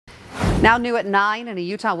Now new at 9, and a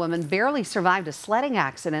Utah woman barely survived a sledding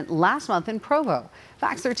accident last month in Provo.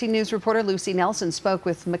 Fox 13 News reporter Lucy Nelson spoke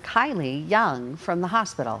with Mckyliee Young from the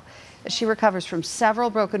hospital as she recovers from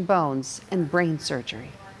several broken bones and brain surgery.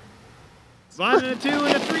 Slide in a 2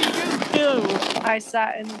 and a 3, go! I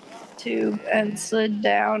sat in the tube and slid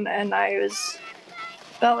down, and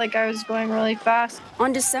felt like I was going really fast.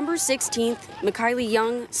 On December 16th, Mckyliee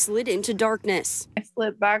Young slid into darkness. I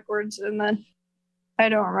flipped backwards, and then I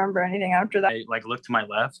don't remember anything after that. I looked to my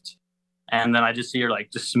left, and then I just see her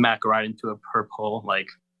just smack right into her pole,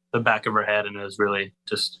 the back of her head, and it was really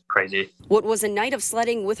just crazy. What was a night of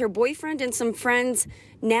sledding with her boyfriend and some friends,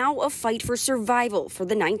 now a fight for survival for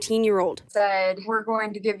the 19-year-old. Said, we're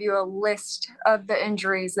going to give you a list of the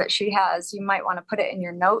injuries that she has. You might want to put it in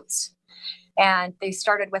your notes. And they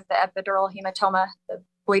started with the epidural hematoma, the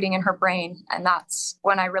bleeding in her brain, and that's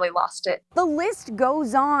when I really lost it. The list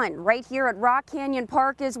goes on. Right here at Rock Canyon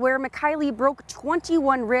Park is where Mckyliee broke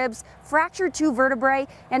 21 ribs, fractured 2 vertebrae,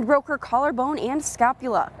 and broke her collarbone and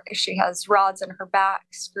scapula. She has rods in her back,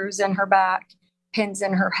 screws in her back, pins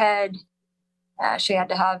in her head. She had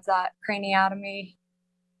to have that craniotomy.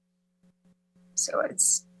 So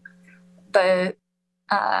it's the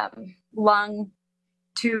lung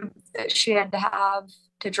tube that she had to have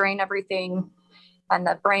to drain everything, and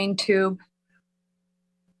the brain tube.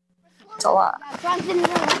 It's a lot.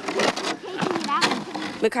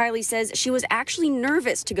 Mckyliee says she was actually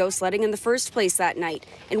nervous to go sledding in the first place that night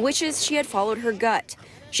and wishes she had followed her gut.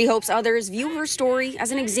 She hopes others view her story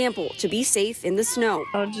as an example to be safe in the snow.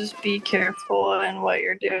 I'll just be careful in what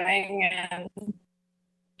you're doing, and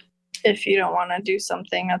if you don't want to do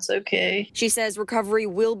something, that's okay. She says recovery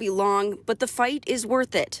will be long, but the fight is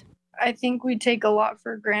worth it. I think we take a lot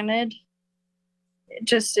for granted,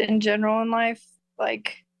 just in general in life,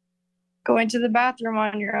 like going to the bathroom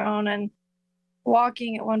on your own and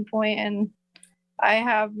walking at one point, and I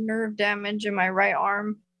have nerve damage in my right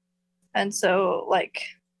arm, and so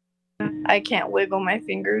I can't wiggle my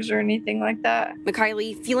fingers or anything like that.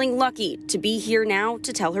 Mckyliee feeling lucky to be here now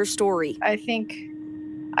to tell her story. I think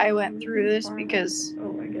I went through this because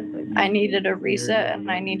I needed a reset, and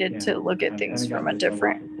I needed to look at things from a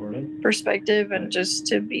different perspective, and just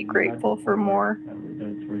to be grateful for more,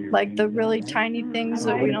 the really tiny things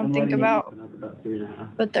that we don't think about,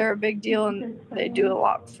 but they're a big deal and they do a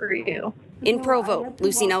lot for you. In Provo,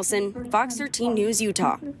 Lucy Nelson, Fox 13 News,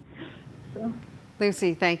 Utah.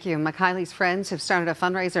 Lucy, thank you. Mckylie's friends have started a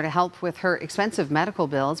fundraiser to help with her expensive medical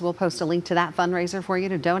bills. We'll post a link to that fundraiser for you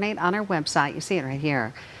to donate on our website. You see it right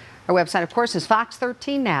here. Our website, of course, is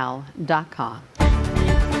fox13now.com.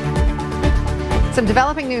 Some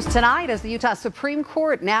developing news tonight as the Utah Supreme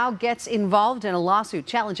Court now gets involved in a lawsuit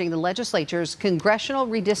challenging the legislature's congressional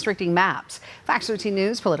redistricting maps. Fox 13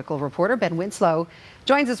 News political reporter Ben Winslow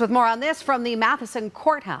joins us with more on this from the Matheson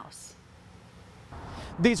Courthouse.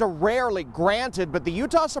 These are rarely granted, but the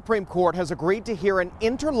Utah Supreme Court has agreed to hear an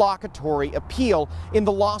interlocutory appeal in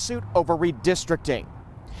the lawsuit over redistricting.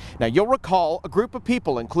 Now, you'll recall a group of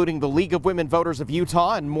people, including the League of Women Voters of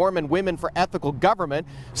Utah and Mormon Women for Ethical Government,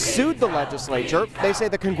 sued the legislature. They say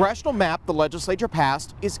the congressional map the legislature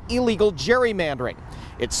passed is illegal gerrymandering.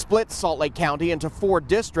 It splits Salt Lake County into 4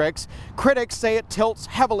 districts. Critics say it tilts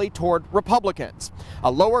heavily toward Republicans.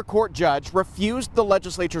 A lower court judge refused the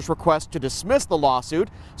legislature's request to dismiss the lawsuit,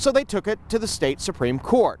 so they took it to the state Supreme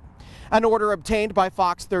Court. An order obtained by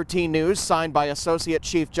Fox 13 News, signed by Associate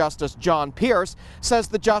Chief Justice John Pierce, says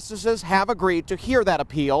the justices have agreed to hear that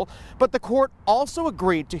appeal, but the court also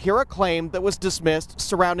agreed to hear a claim that was dismissed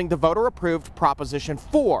surrounding the voter-approved Proposition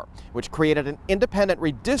 4, which created an independent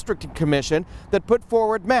redistricting commission that put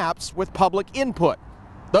forward maps with public input.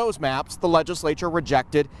 Those maps the legislature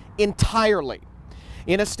rejected entirely.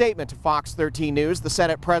 In a statement to Fox 13 News, the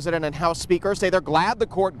Senate President and House Speaker say they're glad the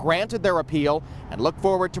court granted their appeal and look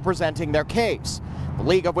forward to presenting their case. The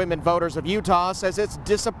League of Women Voters of Utah says it's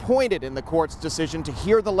disappointed in the court's decision to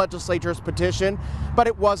hear the legislature's petition, but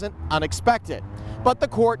it wasn't unexpected. But the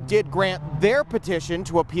court did grant their petition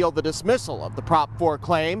to appeal the dismissal of the Prop 4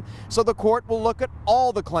 claim, so the court will look at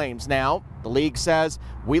all the claims now. The League says,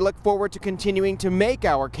 we look forward to continuing to make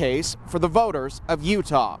our case for the voters of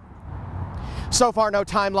Utah. So far, no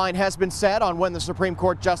timeline has been set on when the Supreme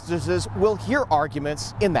Court justices will hear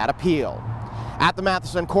arguments in that appeal. At the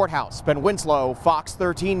Matheson Courthouse, Ben Winslow, Fox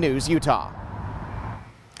 13 News, Utah.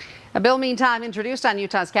 A bill, meantime, introduced on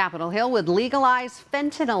Utah's Capitol Hill would legalize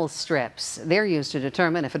fentanyl strips. They're used to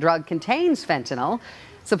determine if a drug contains fentanyl.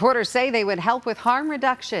 Supporters say they would help with harm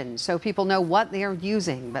reduction so people know what they're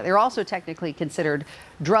using, but they're also technically considered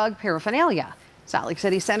drug paraphernalia. Salt Lake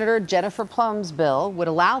City Senator Jennifer Plum's bill would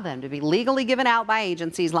allow them to be legally given out by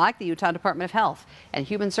agencies like the Utah Department of Health and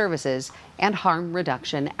Human Services and harm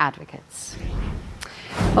reduction advocates.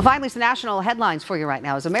 Well, finally, some national headlines for you right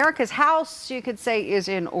now. As America's House, you could say, is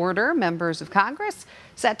in order. Members of Congress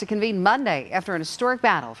set to convene Monday after an historic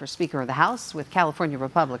battle for Speaker of the House, with California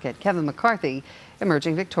Republican Kevin McCarthy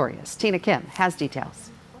emerging victorious. Tina Kim has details.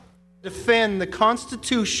 Defend the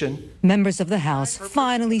Constitution. Members of the House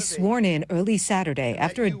finally sworn in early Saturday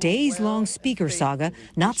after a days-long speaker saga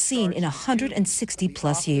not seen in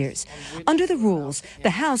 160-plus years. Under the rules, the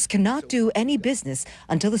House cannot do any business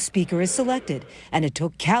until the speaker is selected, and it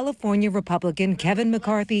took California Republican Kevin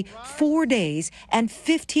McCarthy 4 days and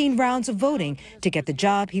 15 rounds of voting to get the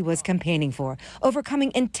job he was campaigning for,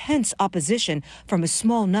 overcoming intense opposition from a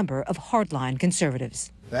small number of hardline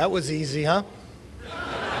conservatives. That was easy, huh?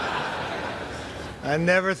 I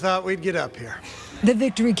never thought we'd get up here. The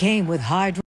victory came with high